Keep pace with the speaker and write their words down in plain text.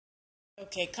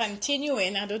Okay,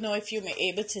 continuing. I don't know if you may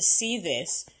able to see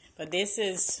this, but this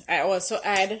is, I also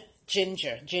add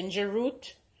ginger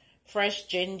root, fresh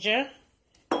ginger.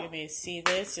 You may see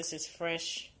this. This is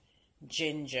fresh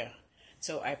ginger.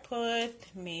 So I put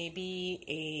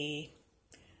maybe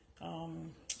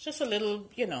just a little,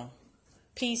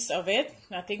 piece of it.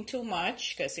 Nothing too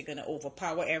much because it's gonna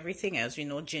overpower everything. As we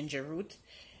know, ginger root,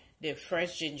 the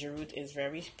fresh ginger root is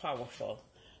very powerful.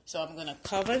 So I'm gonna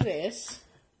cover this.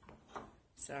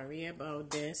 Sorry about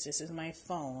this. This is my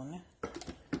phone.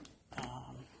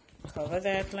 Cover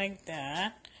that like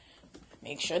that.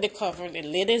 Make sure the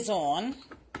lid is on.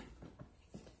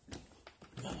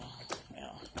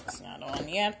 Well, it's not on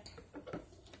yet.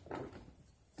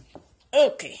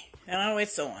 Okay, now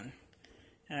it's on.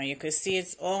 Now you can see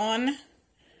it's on.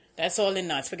 That's all the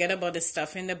nuts. Forget about the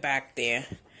stuff in the back there.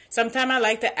 Sometimes I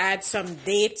like to add some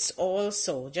dates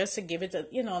also, just to give it a,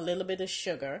 a little bit of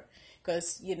sugar.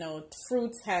 Because,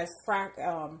 fruits has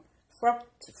fructose,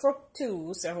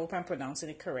 I hope I'm pronouncing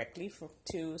it correctly,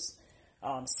 fructose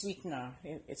sweetener.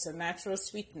 It's a natural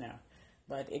sweetener,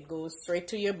 but it goes straight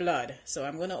to your blood. So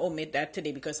I'm going to omit that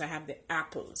today because I have the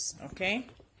apples, okay?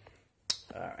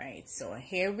 All right, so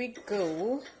here we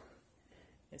go.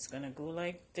 It's going to go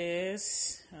like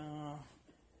this.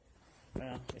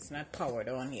 Well, it's not powered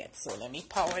on yet, so let me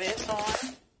power this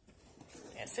on.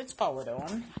 Yes, it's powered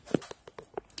on.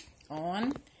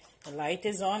 The light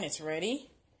is on, it's ready.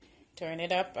 Turn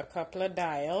it up a couple of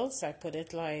dials. I put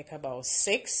it like about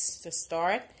 6 to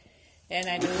start. Then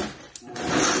I do,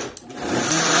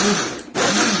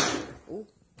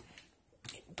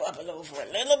 it bubble over a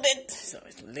little bit, so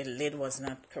the lid was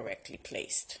not correctly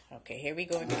placed. Okay, here we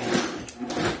go again.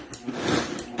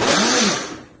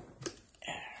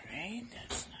 Alright,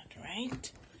 that's not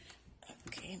right.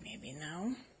 Okay, maybe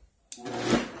now.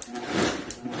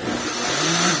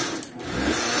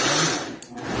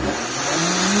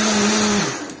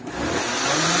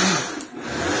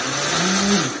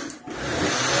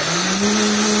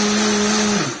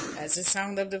 That's the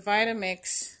sound of the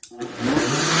Vitamix.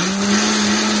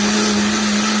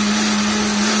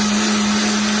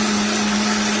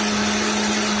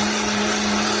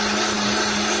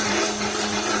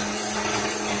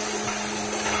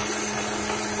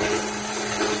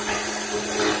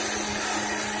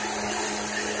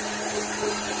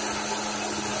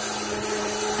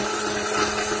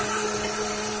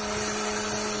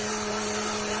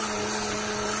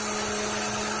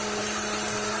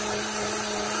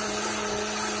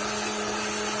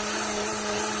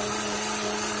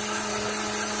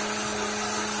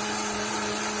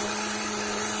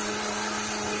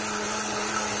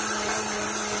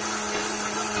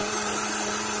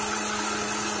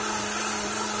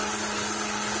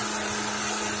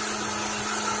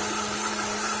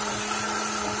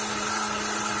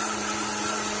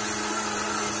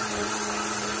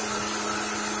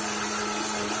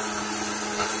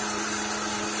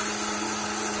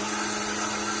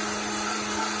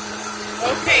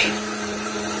 Okay,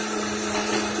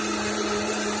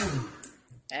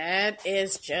 that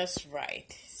is just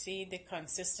right. See, the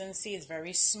consistency is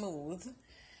very smooth,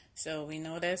 so we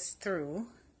know that's through.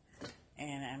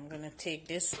 And I'm gonna take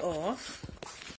this off.